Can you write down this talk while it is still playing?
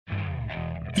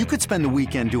You could spend the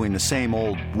weekend doing the same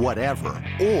old whatever,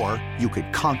 or you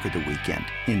could conquer the weekend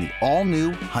in the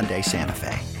all-new Hyundai Santa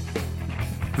Fe.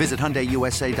 Visit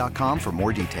HyundaiUSA.com for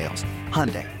more details.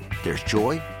 Hyundai, there's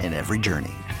joy in every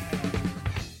journey.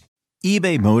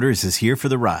 eBay Motors is here for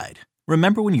the ride.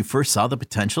 Remember when you first saw the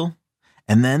potential?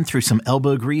 And then through some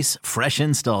elbow grease, fresh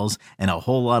installs, and a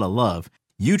whole lot of love,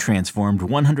 you transformed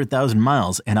 100,000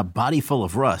 miles and a body full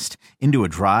of rust into a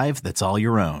drive that's all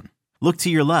your own. Look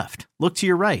to your left. Look to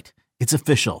your right. It's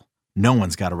official. No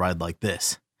one's got a ride like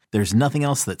this. There's nothing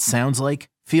else that sounds like,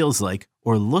 feels like,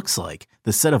 or looks like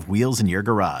the set of wheels in your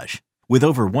garage. With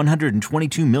over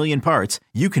 122 million parts,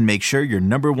 you can make sure your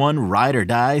number one ride or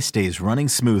die stays running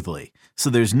smoothly.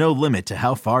 So there's no limit to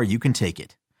how far you can take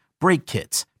it. Brake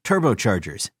kits,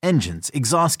 turbochargers, engines,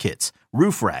 exhaust kits,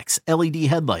 roof racks, LED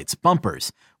headlights,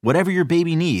 bumpers, whatever your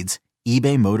baby needs,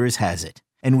 eBay Motors has it.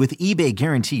 And with eBay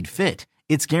Guaranteed Fit,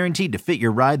 it's guaranteed to fit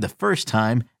your ride the first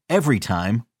time, every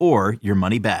time, or your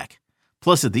money back.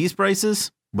 Plus, at these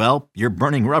prices, well, you're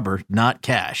burning rubber, not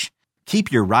cash. Keep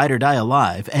your ride or die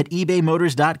alive at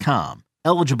ebaymotors.com.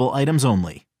 Eligible items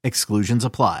only. Exclusions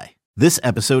apply. This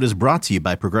episode is brought to you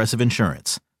by Progressive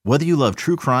Insurance. Whether you love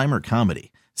true crime or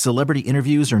comedy, celebrity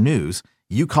interviews or news,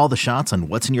 you call the shots on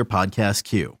what's in your podcast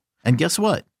queue. And guess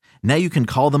what? Now you can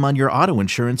call them on your auto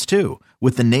insurance too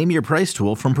with the Name Your Price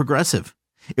tool from Progressive.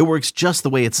 It works just the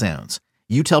way it sounds.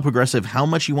 You tell Progressive how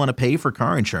much you want to pay for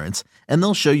car insurance, and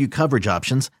they'll show you coverage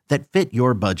options that fit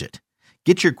your budget.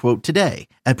 Get your quote today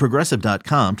at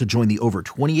Progressive.com to join the over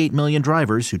 28 million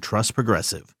drivers who trust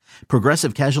Progressive.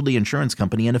 Progressive Casualty Insurance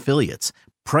Company and Affiliates.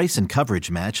 Price and coverage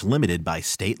match limited by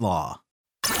state law.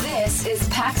 This is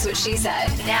Pax What She Said.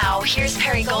 Now, here's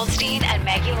Perry Goldstein and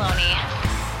Maggie Loney.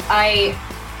 I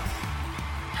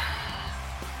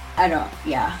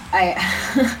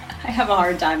have a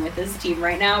hard time with this team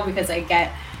right now because I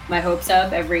get my hopes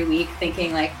up every week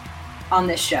thinking like on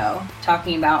this show,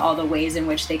 talking about all the ways in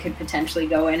which they could potentially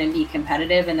go in and be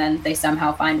competitive, and then they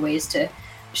somehow find ways to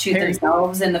shoot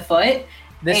themselves in the foot.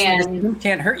 This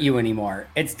can't hurt you anymore.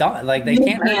 It's done. Like they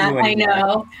can't hurt you anymore. I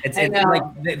know. It's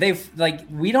like they've like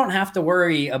we don't have to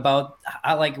worry about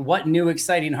like what new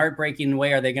exciting heartbreaking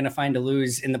way are they going to find to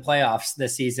lose in the playoffs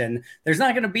this season. There's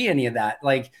not going to be any of that.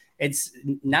 Like it's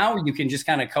now you can just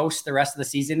kind of coast the rest of the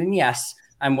season. And yes,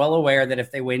 I'm well aware that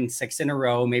if they win 6 in a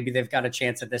row, maybe they've got a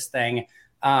chance at this thing.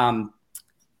 That's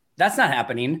not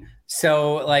happening.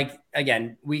 So like,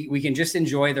 again, we can just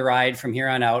enjoy the ride from here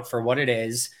on out for what it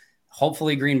is.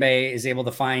 Hopefully Green Bay is able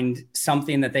to find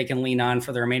something that they can lean on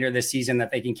for the remainder of this season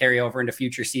that they can carry over into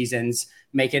future seasons,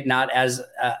 make it not as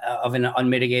of an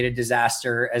unmitigated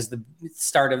disaster as the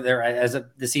start of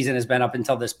the season has been up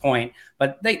until this point,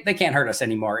 but they can't hurt us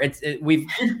anymore.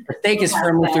 The stake is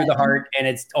firmly through the heart and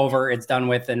it's over, it's done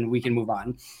with, and we can move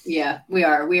on. Yeah,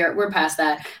 we're past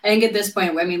that. I think at this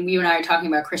point, I mean, you and I are talking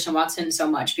about Christian Watson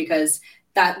so much because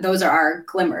those are our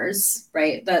glimmers,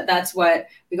 right? That's what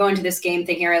we go into this game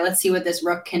thinking, all right, let's see what this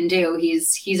rook can do.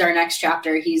 He's our next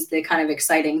chapter. He's the kind of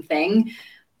exciting thing.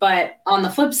 But on the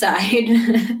flip side,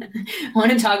 I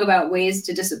want to talk about ways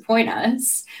to disappoint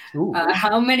us.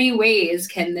 How many ways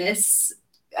can this,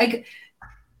 like,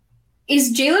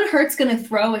 is Jalen Hurts going to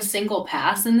throw a single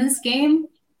pass in this game?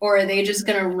 Or are they just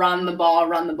going to run the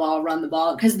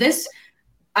ball? Because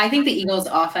I think the Eagles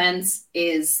offense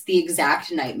is the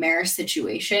exact nightmare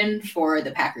situation for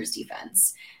the Packers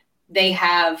defense. They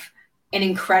have an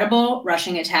incredible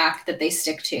rushing attack that they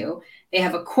stick to. They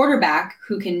have a quarterback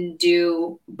who can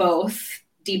do both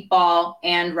deep ball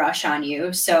and rush on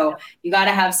you. So you got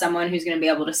to have someone who's going to be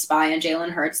able to spy on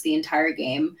Jalen Hurts the entire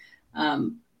game.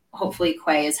 Hopefully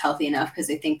Quay is healthy enough because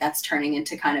I think that's turning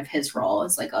into kind of his role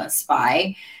as like a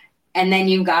spy. And then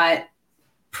you got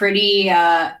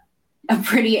a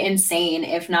pretty insane,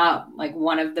 if not like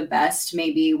one of the best,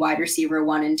 maybe wide receiver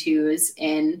 1 and 2s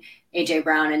in AJ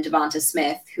Brown and Devonta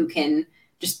Smith, who can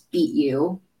just beat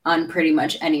you on pretty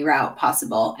much any route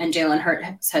possible. And Jalen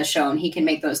Hurts has shown he can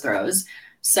make those throws.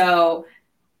 So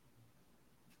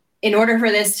in order for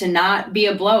this to not be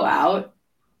a blowout,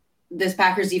 this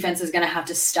Packers defense is going to have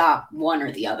to stop one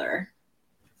or the other.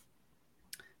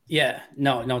 Yeah,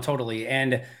 no, totally.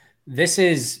 And this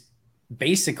is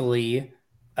basically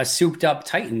a souped up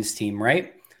Titans team,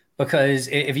 right? Because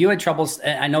if you had troubles,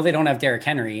 I know they don't have Derrick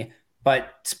Henry,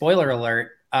 but spoiler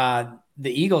alert, the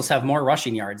Eagles have more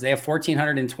rushing yards. They have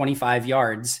 1,425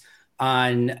 yards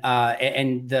on,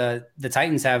 and the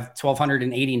Titans have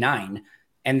 1,289.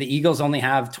 And the Eagles only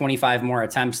have 25 more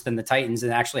attempts than the Titans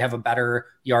and actually have a better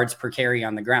yards per carry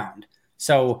on the ground.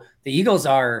 So the Eagles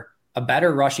are a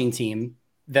better rushing team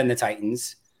than the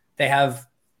Titans. They have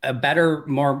a better,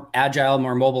 more agile,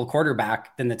 more mobile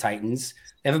quarterback than the Titans.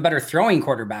 They have a better throwing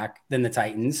quarterback than the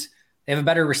Titans. They have a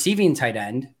better receiving tight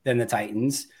end than the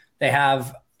Titans. They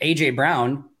have A.J.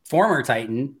 Brown, former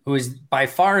Titan, who is by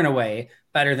far and away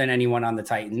better than anyone on the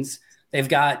Titans. They've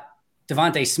got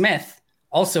Devontae Smith,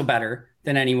 also better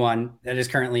than anyone that is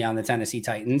currently on the Tennessee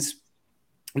Titans.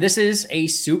 This is a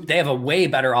soup. They have a way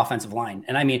better offensive line.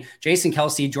 And I mean, Jason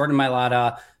Kelce, Jordan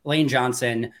Mailata, Lane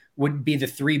Johnson would be the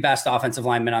 3 best offensive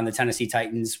linemen on the Tennessee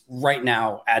Titans right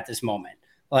now at this moment.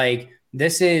 Like,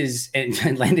 this is,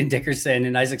 and Landon Dickerson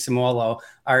and Isaac Seumalo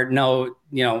are no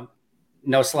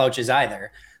slouches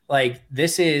either. Like,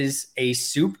 this is a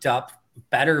souped up,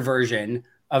 better version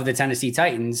of the Tennessee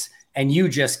Titans. And you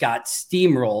just got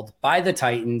steamrolled by the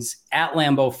Titans at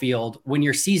Lambeau Field when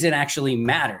your season actually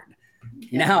mattered.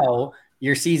 Yeah. Now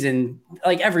your season,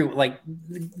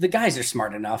 the guys are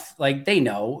smart enough. Like, they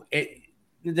know it,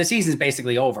 the season's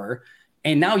basically over.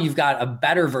 And now you've got a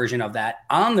better version of that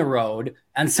on the road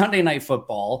on Sunday Night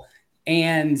Football.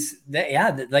 And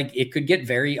it could get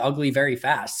very ugly very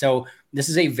fast. So this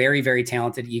is a very, very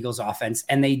talented Eagles offense,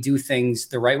 and they do things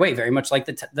the right way, very much like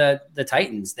the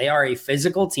Titans. They are a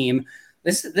physical team.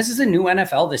 This is a new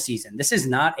NFL this season. This is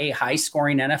not a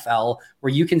high-scoring NFL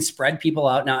where you can spread people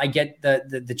out. Now, I get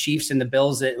the Chiefs and the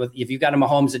Bills. If you've got a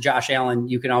Mahomes, a Josh Allen,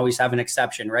 you can always have an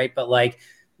exception, right? But like,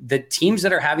 the teams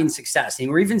that are having success, and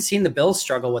we're even seeing the Bills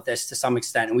struggle with this to some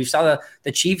extent. And we saw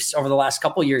the Chiefs over the last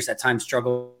couple of years at times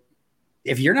struggle.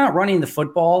 If you're not running the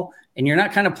football and you're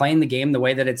not kind of playing the game the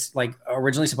way that it's like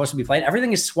originally supposed to be played,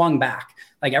 everything is swung back.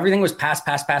 Like, everything was pass.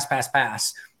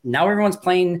 Now everyone's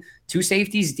playing 2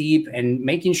 safeties deep and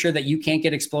making sure that you can't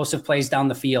get explosive plays down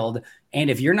the field. And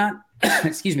if you're not,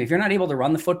 if you're not able to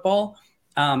run the football,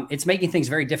 it's making things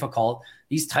very difficult.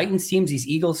 These Titans teams, these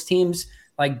Eagles teams,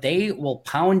 like, they will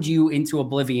pound you into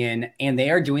oblivion, and they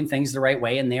are doing things the right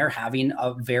way, and they are having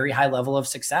a very high level of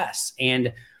success.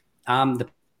 And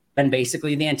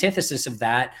basically the antithesis of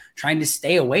that, trying to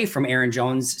stay away from Aaron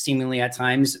Jones seemingly at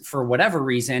times for whatever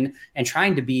reason, and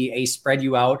trying to be a spread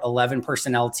you out 11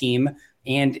 personnel team.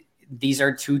 And these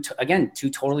are two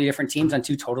totally different teams on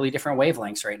 2 totally different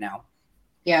wavelengths right now.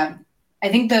 Yeah. I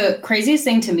think the craziest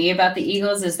thing to me about the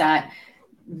Eagles is that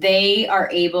they are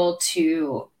able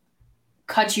to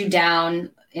cut you down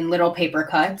in little paper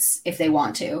cuts if they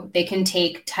want to. They can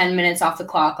take 10 minutes off the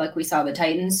clock like we saw the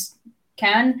Titans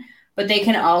can, but they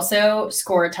can also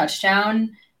score a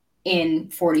touchdown in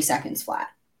 40 seconds flat.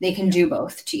 They can do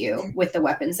both to you with the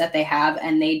weapons that they have,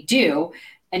 and they do.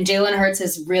 And Jalen Hurts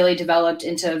has really developed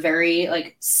into a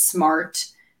very smart,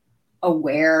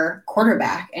 aware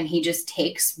quarterback, and he just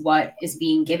takes what is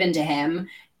being given to him.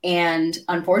 And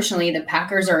unfortunately, the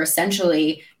Packers are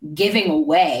essentially giving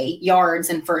away yards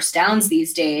and first downs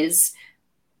these days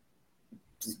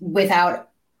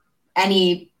without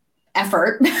any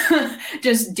effort,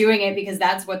 just doing it because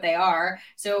that's what they are.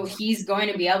 So he's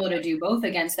going to be able to do both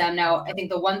against them. Now, I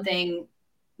think the one thing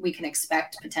we can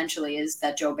expect potentially is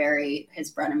that Joe Barry,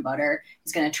 his bread and butter,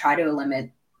 is going to try to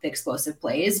limit the explosive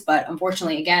plays. But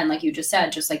unfortunately, again, like you just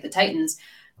said, just like the Titans,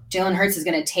 Jalen Hurts is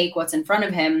going to take what's in front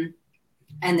of him.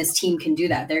 And this team can do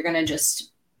that. They're going to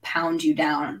just pound you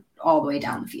down all the way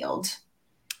down the field.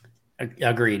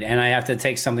 Agreed. And I have to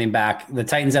take something back. The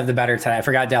Titans have the better tight. I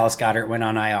forgot Dallas Goedert went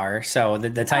on IR. So the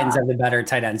Titans have the better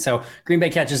tight end. So Green Bay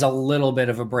catches a little bit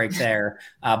of a break there.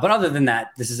 But other than that,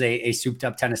 this is a souped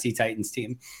up Tennessee Titans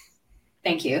team.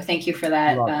 Thank you. Thank you for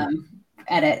that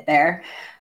edit there.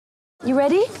 You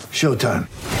ready? Showtime.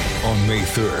 On May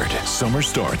 3rd, summer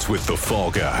starts with The Fall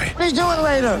Guy. Let's do it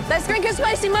later. Let's drink a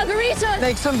spicy margarita.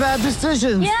 Make some bad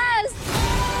decisions. Yes.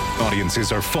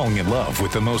 Audiences are falling in love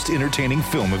with the most entertaining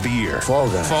film of the year. Fall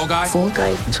Guy. Fall Guy. Fall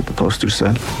guy. That's what the poster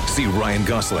said. See Ryan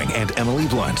Gosling and Emily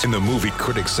Blunt in the movie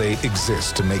critics say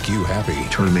exists to make you happy.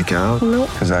 Trying to make it out?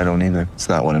 Nope. Because I don't either. It's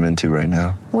not what I'm into right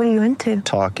now. What are you into?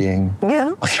 Talking.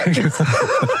 Yeah.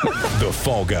 The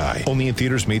Fall Guy. Only in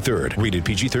theaters May 3rd. Rated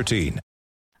PG-13.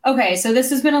 Okay, so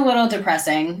this has been a little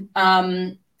depressing.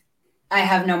 I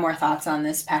have no more thoughts on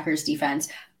this Packers defense.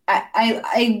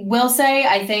 I will say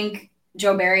I think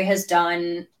Joe Barry has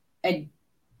done a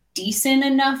decent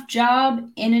enough job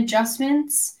in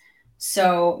adjustments.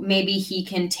 So maybe he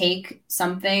can take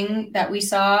something that we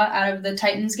saw out of the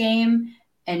Titans game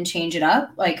and change it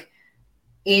up. Like,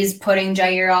 is putting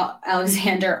Jair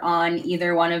Alexander on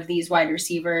either one of these wide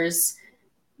receivers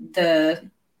the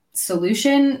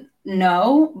solution?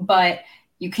 No, but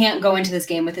you can't go into this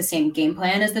game with the same game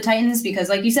plan as the Titans because,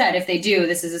 like you said, if they do,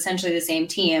 this is essentially the same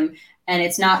team, and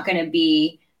it's not going to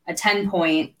be a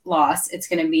 10-point loss. It's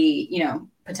going to be,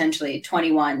 potentially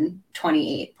 21,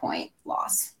 28-point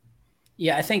loss.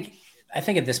 Yeah, I think I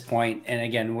think at this point, and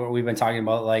again, we've been talking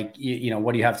about like,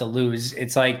 what do you have to lose?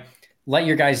 It's like, let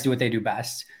your guys do what they do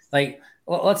best. Like,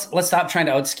 let's stop trying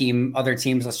to out scheme other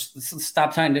teams. Let's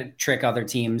stop trying to trick other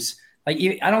teams. Like,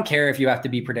 I don't care if you have to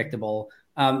be predictable.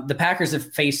 The Packers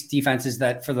have faced defenses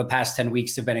that for the past 10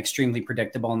 weeks have been extremely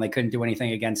predictable and they couldn't do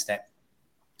anything against it.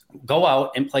 Go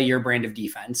out and play your brand of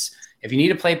defense. If you need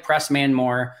to play press man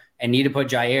more and need to put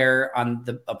Jair on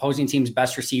the opposing team's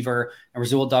best receiver and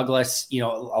Rasul Douglas,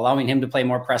 allowing him to play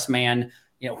more press man,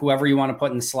 whoever you want to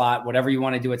put in the slot, whatever you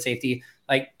want to do at safety,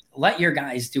 like let your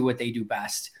guys do what they do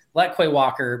best. Let Quay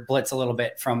Walker blitz a little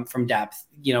bit from depth,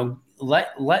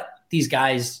 let these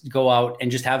guys go out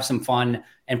and just have some fun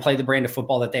and play the brand of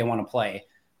football that they want to play.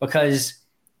 Because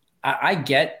I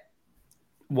get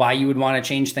why you would want to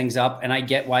change things up. And I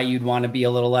get why you'd want to be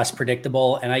a little less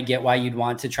predictable. And I get why you'd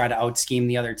want to try to out scheme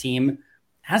the other team. It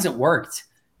hasn't worked.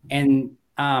 And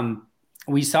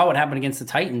we saw what happened against the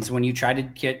Titans when you try to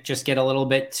get a little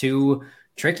bit too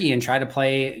tricky and try to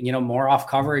play, more off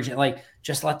coverage and like,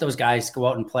 just let those guys go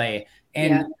out and play.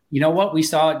 And you know what? We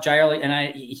saw Jair, and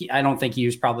I don't think he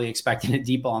was probably expecting a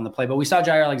deep ball on the play, but we saw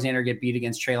Jair Alexander get beat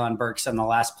against Treylon Burks on the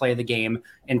last play of the game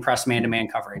in press man-to-man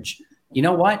coverage. You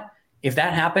know what? If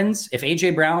that happens, if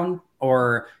AJ Brown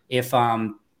or if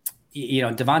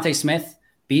Devontae Smith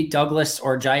beat Douglas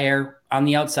or Jair on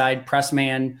the outside press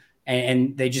man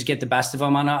and they just get the best of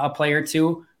them on a play or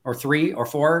two or three or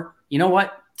four, you know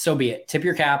what? So be it. Tip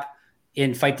your cap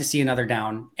and fight to see another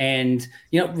down. And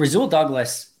Rasul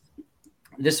Douglas,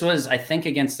 this was, I think,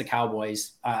 against the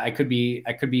Cowboys. I could be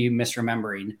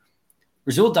misremembering.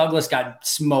 Rasul Douglas got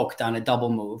smoked on a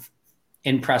double move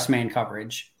in press man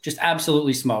coverage, just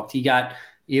absolutely smoked.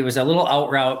 It was a little out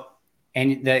route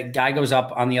and the guy goes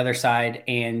up on the other side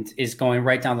and is going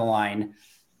right down the line.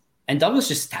 And Douglas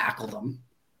just tackled him.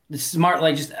 Smart,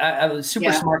 like just a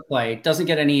super smart play. Doesn't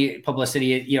get any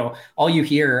publicity. All you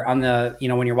hear on the,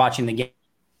 when you're watching the game,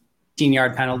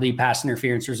 15-yard penalty, pass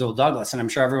interference, Rasul Douglas. And I'm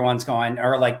sure everyone's going,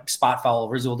 or like spot foul,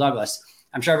 Rasul Douglas.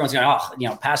 I'm sure everyone's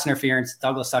going, pass interference,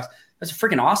 Douglas sucks. That's a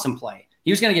freaking awesome play.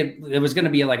 It was going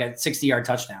to be like a 60-yard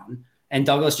touchdown. And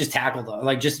Douglas just tackled him,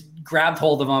 like just grabbed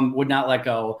hold of him, would not let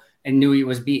go and knew he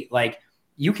was beat. Like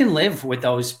you can live with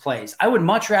those plays. I would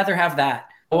much rather have that.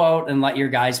 Go out and let your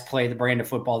guys play the brand of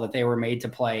football that they were made to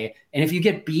play. And if you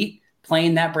get beat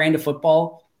playing that brand of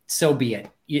football, so be it.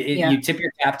 You tip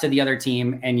your cap to the other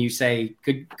team and you say,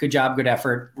 good job, good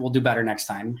effort. We'll do better next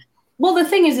time. Well, the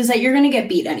thing is that you're going to get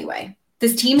beat anyway.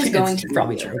 This team is going to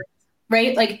probably true,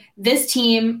 right? Like this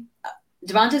team,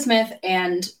 Devonta Smith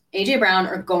and AJ Brown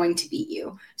are going to beat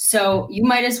you. So you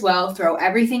might as well throw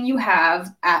everything you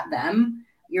have at them,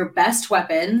 your best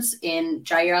weapons in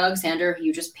Jair Alexander, who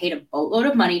you just paid a boatload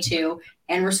of money to,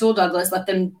 and Rasul Douglas. Let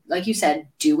them, like you said,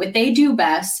 do what they do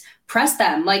best. Press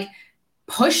them, like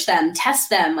push them, test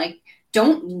them. Like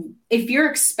if you're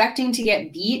expecting to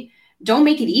get beat, don't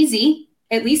make it easy.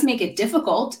 At least make it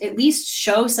difficult. At least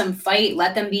show some fight.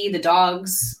 Let them be the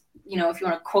dogs. If you want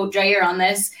to quote Jair on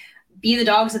this, be the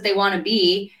dogs that they want to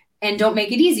be and don't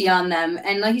make it easy on them.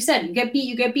 And like you said,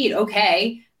 you get beat.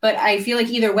 Okay. But I feel like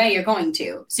either way you're going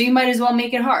to. So you might as well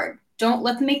make it hard. Don't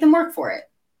let them make them work for it.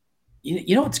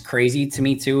 You know what's crazy to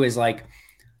me too is like,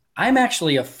 I'm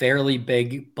actually a fairly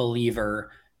big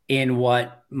believer in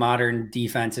what modern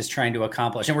defense is trying to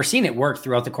accomplish. And we're seeing it work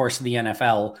throughout the course of the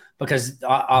NFL because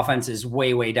offense is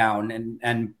way, way down.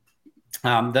 And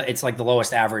it's like the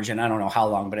lowest average. And I don't know how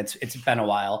long, but it's been a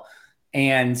while.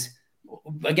 And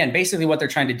again, basically what they're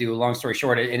trying to do, long story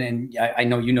short, and I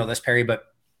know you know this, Perry, but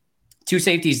 2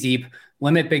 safeties deep,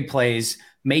 limit big plays,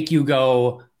 make you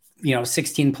go,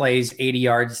 16 plays, 80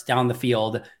 yards down the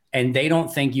field. And they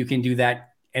don't think you can do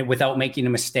that without making a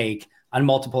mistake on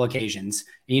multiple occasions.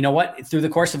 And you know what? Through the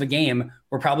course of a game,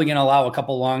 we're probably going to allow a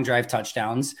couple long drive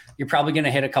touchdowns. You're probably going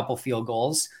to hit a couple field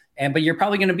goals, but you're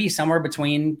probably going to be somewhere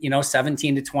between,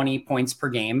 17 to 20 points per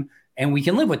game. And we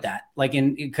can live with that.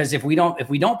 Because if we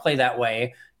don't play that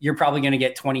way, you're probably going to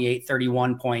get 28,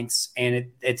 31 points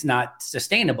and it's not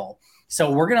sustainable. So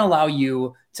we're going to allow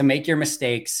you to make your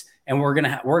mistakes and we're going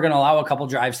to allow a couple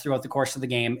drives throughout the course of the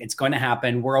game. It's going to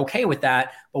happen. We're okay with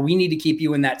that, but we need to keep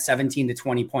you in that 17 to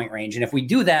 20 point range. And if we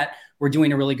do that, we're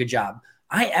doing a really good job.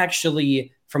 I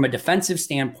actually, from a defensive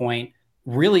standpoint,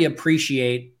 really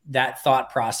appreciate that thought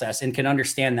process and can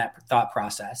understand that thought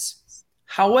process.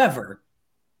 However,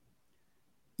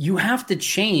 you have to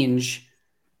change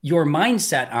your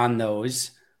mindset on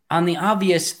those, on the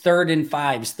obvious 3rd and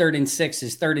 5s, 3rd and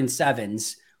 6s, 3rd and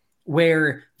 7s,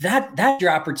 where that's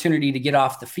your opportunity to get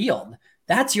off the field.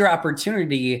 That's your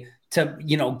opportunity to,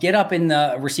 get up in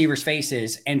the receivers'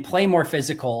 faces and play more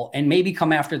physical and maybe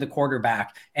come after the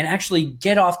quarterback and actually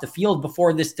get off the field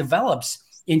before this develops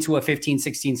into a 15,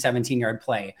 16, 17-yard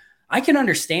play. I can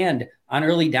understand on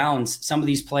early downs some of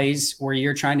these plays where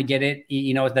you're trying to get it,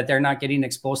 that they're not getting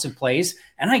explosive plays.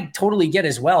 And I totally get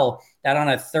as well that on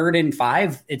a 3rd and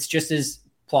 5, it's just as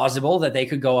plausible that they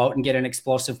could go out and get an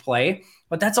explosive play.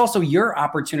 But that's also your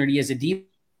opportunity as a deep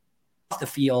off the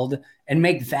field and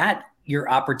make that your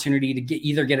opportunity to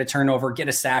either get a turnover, get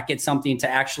a sack, get something to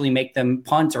actually make them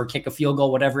punt or kick a field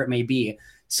goal, whatever it may be.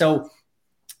 So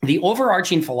the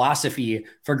overarching philosophy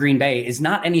for Green Bay is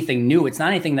not anything new. It's not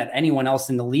anything that anyone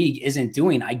else in the league isn't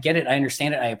doing. I get it. I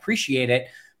understand it. I appreciate it.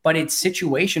 But it's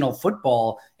situational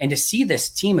football. And to see this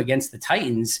team against the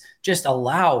Titans just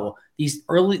allow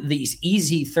these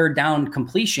easy 3rd down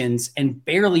completions and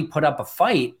barely put up a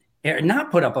fight, or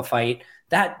not put up a fight,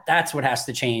 that's what has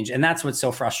to change. And that's what's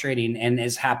so frustrating and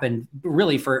has happened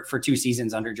really for 2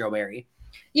 seasons under Joe Barry.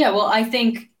 Yeah, well, I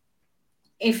think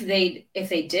if they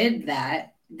did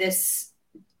that,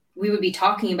 we would be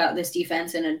talking about this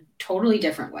defense in a totally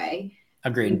different way.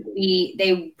 Agreed.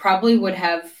 They probably would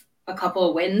have a couple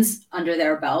of wins under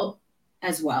their belt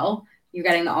as well. You're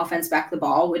getting the offense back the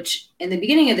ball, which in the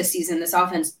beginning of the season, this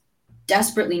offense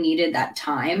desperately needed that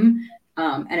time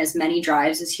and as many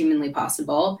drives as humanly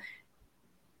possible.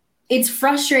 It's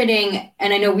frustrating,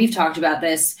 and I know we've talked about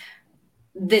this.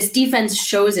 This defense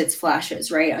shows its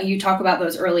flashes, right? You talk about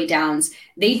those early downs.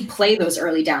 They play those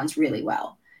early downs really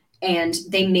well, and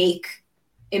they make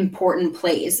important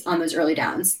plays on those early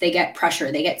downs. They get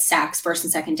pressure, they get sacks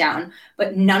 1st and 2nd down,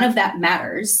 but none of that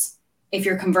matters if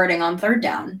you're converting on 3rd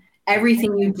down.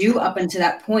 Everything you do up until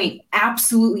that point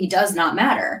absolutely does not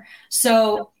matter.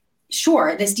 So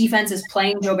sure, this defense is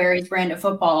playing Joe Barry's brand of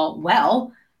football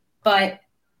well, but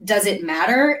does it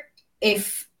matter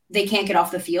if they can't get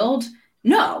off the field?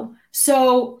 No.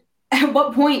 So at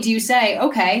what point do you say,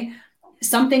 okay,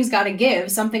 something's got to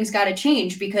give, something's got to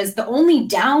change, because the only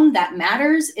down that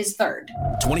matters is 3rd.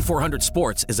 2400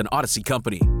 Sports is an Odyssey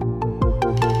company.